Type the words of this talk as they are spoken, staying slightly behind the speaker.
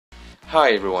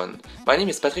Hi everyone, my name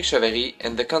is Patrick Chevary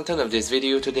and the content of this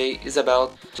video today is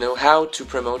about how to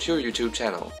promote your YouTube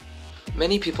channel.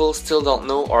 Many people still don't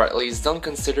know, or at least don't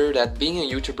consider, that being a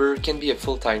YouTuber can be a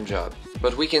full-time job.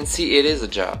 But we can see it is a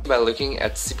job by looking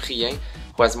at Cyprien,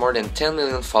 who has more than 10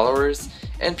 million followers,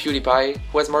 and PewDiePie,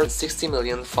 who has more than 60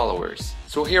 million followers.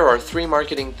 So here are 3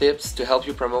 marketing tips to help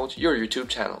you promote your YouTube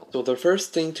channel. So the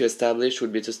first thing to establish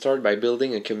would be to start by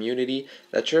building a community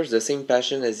that shares the same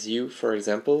passion as you, for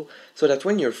example, so that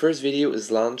when your first video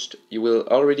is launched, you will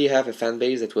already have a fan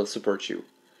base that will support you.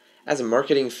 As a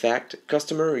marketing fact,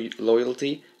 customer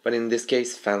loyalty, but in this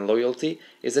case fan loyalty,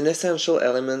 is an essential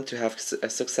element to have a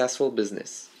successful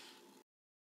business.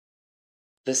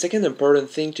 The second important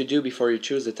thing to do before you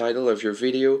choose the title of your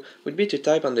video would be to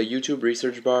type on the YouTube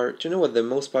research bar to know what the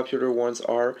most popular ones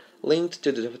are linked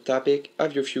to the topic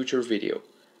of your future video.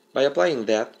 By applying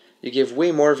that, you give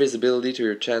way more visibility to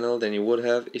your channel than you would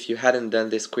have if you hadn't done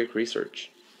this quick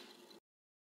research.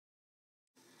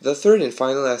 The third and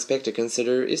final aspect to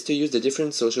consider is to use the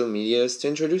different social medias to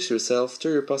introduce yourself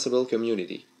to your possible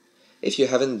community. If you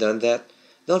haven't done that,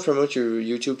 don't promote your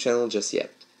YouTube channel just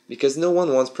yet, because no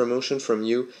one wants promotion from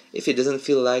you if he doesn't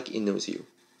feel like he knows you.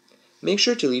 Make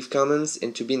sure to leave comments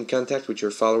and to be in contact with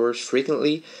your followers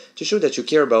frequently to show that you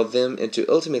care about them and to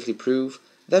ultimately prove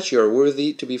that you are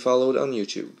worthy to be followed on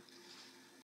YouTube.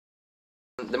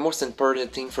 The most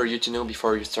important thing for you to know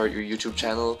before you start your YouTube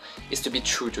channel is to be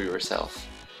true to yourself.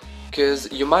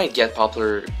 Because you might get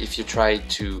popular if you try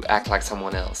to act like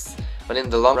someone else, but in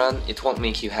the long run it won't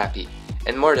make you happy.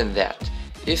 And more than that,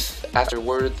 if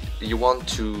afterward you want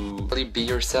to really be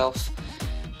yourself,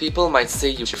 people might say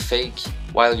you're fake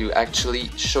while you actually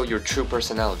show your true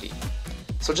personality.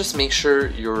 So just make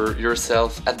sure you're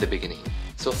yourself at the beginning.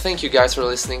 So thank you guys for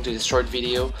listening to this short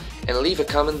video, and leave a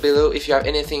comment below if you have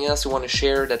anything else you want to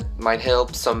share that might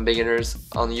help some beginners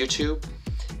on YouTube,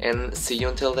 and see you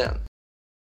until then.